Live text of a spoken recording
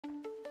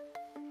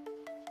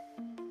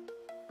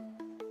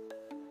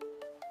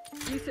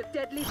Use of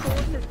deadly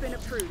force has been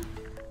approved.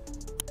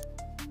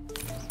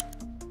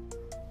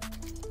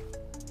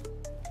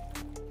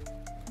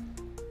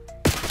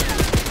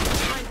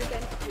 Time's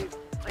against you.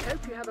 I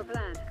hope you have a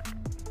plan.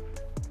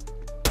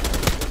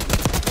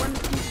 One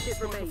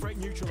fugitive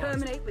remains.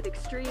 Terminate with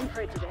extreme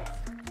prejudice.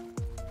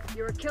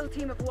 You're a kill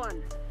team of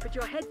one. Put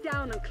your head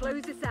down and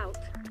close this out.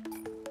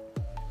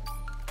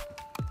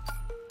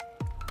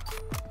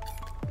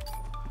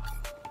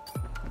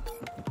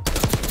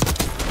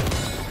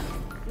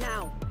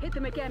 Now, hit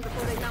them again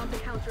before they mount a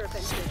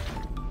counter-offensive.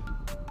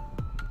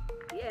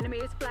 The enemy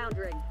is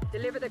floundering.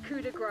 Deliver the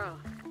coup de grace.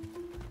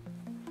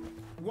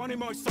 One in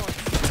my sight.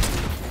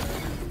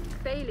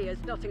 Failures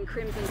not in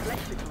Crimson's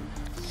lexicon.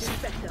 Do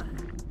better.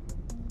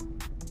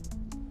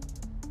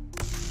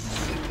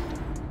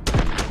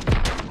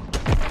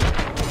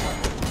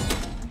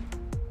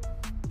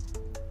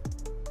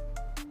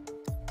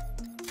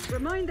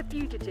 Remind the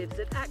fugitives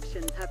that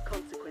actions have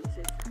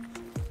consequences.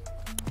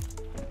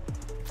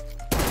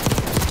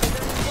 There's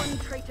only one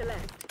traitor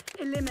left.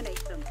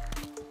 Eliminate them.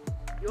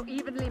 You're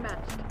evenly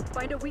matched.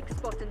 Find a weak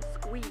spot and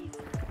squeeze.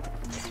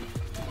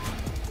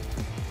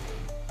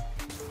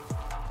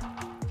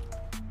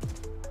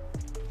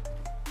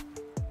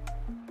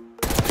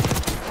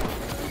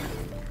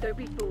 Don't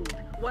be fooled.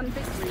 One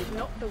victory is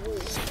not the war.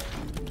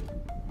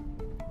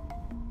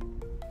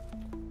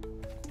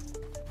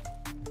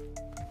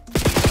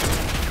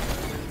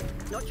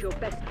 Not your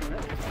best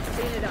work.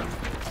 Clean it up.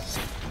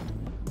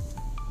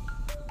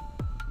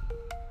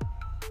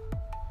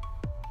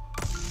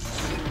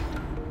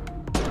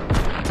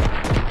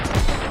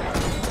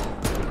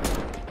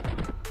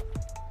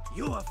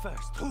 You are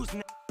first. Who's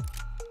next?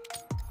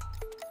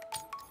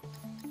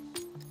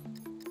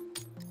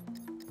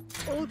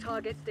 All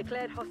targets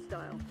declared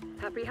hostile.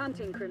 Happy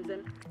hunting,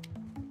 Crimson.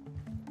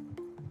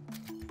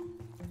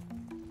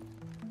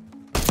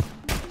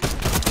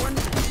 One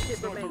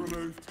fugitive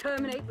remains.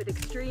 Terminate with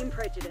extreme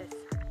prejudice.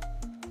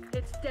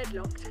 It's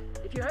deadlocked.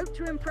 If you hope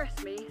to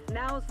impress me,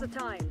 now's the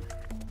time.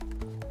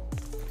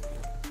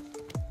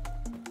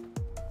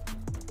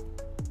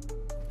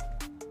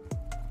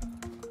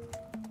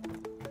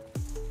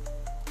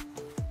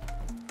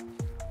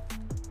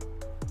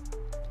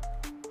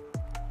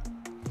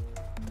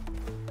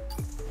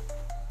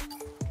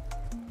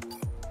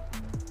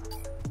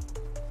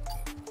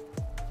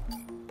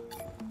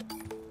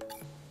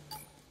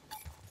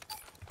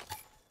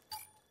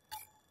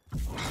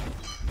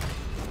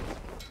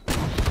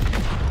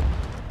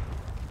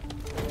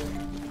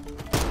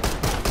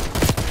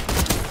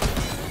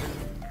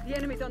 The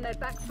enemy's on their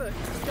back foot.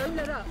 Don't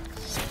let up.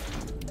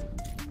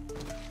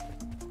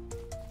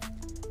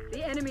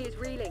 The enemy is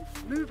reeling.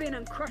 Move in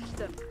and crush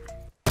them.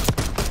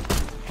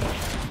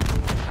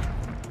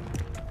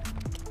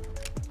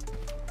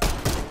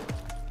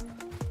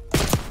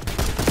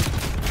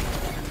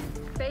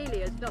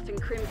 Failures not in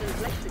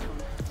Crimson's lexicon.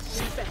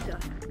 Do better.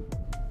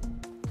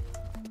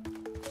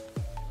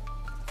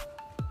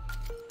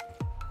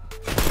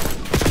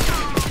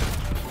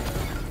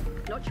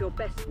 Not your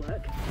best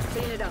work.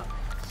 Clean it up.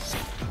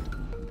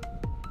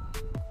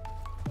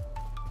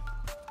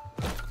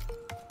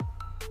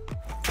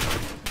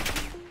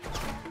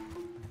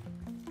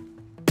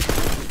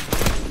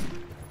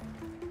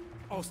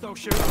 Hostile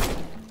shooter.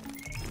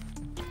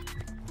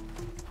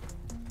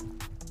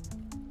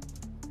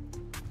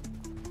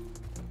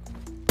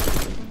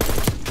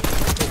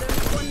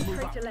 There's only one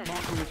traitor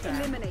left.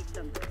 Eliminate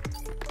them.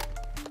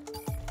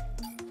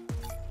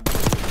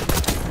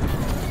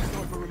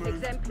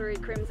 Exemplary,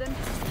 Crimson.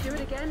 Do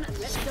it again and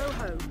let's go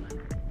home.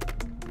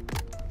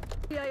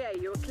 CIA,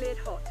 you're cleared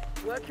hot.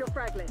 Work your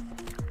frag list.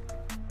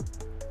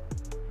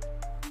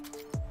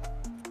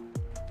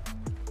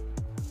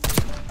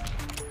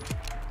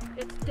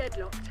 It's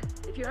deadlocked.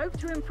 If you hope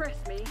to impress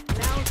me,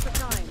 now's the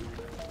time.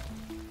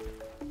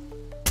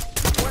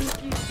 One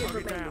fugitive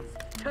remains.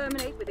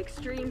 Terminate with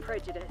extreme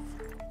prejudice.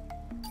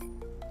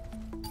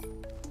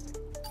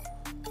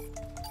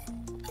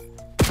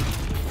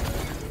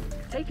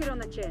 Take it on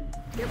the chin.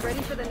 Get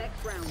ready for the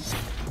next round.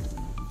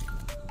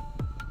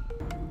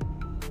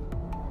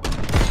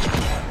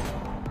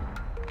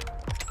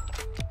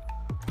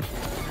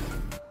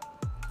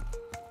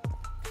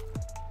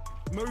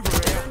 Move her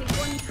There's here. only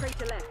one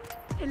traitor left.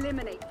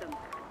 Eliminate them.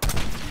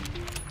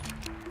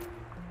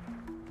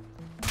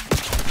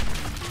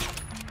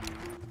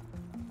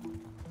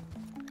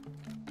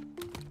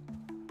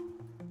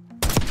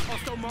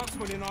 Hostile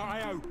marksman in our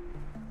AO.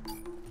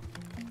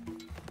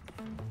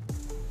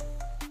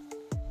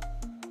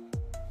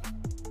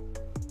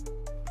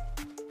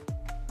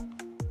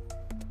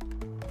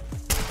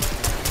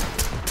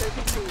 Don't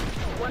be fooled.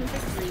 One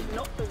victory is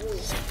not the war.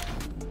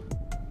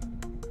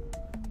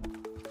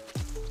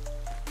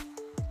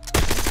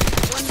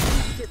 One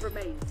fugitive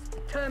remains.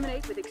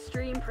 Terminate with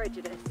extreme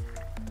prejudice.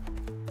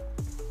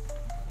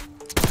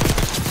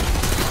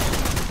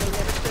 They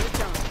never stood a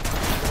chance.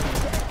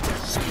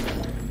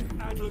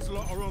 Adler's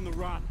lot are on the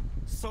run.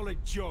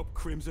 Solid job,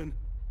 Crimson.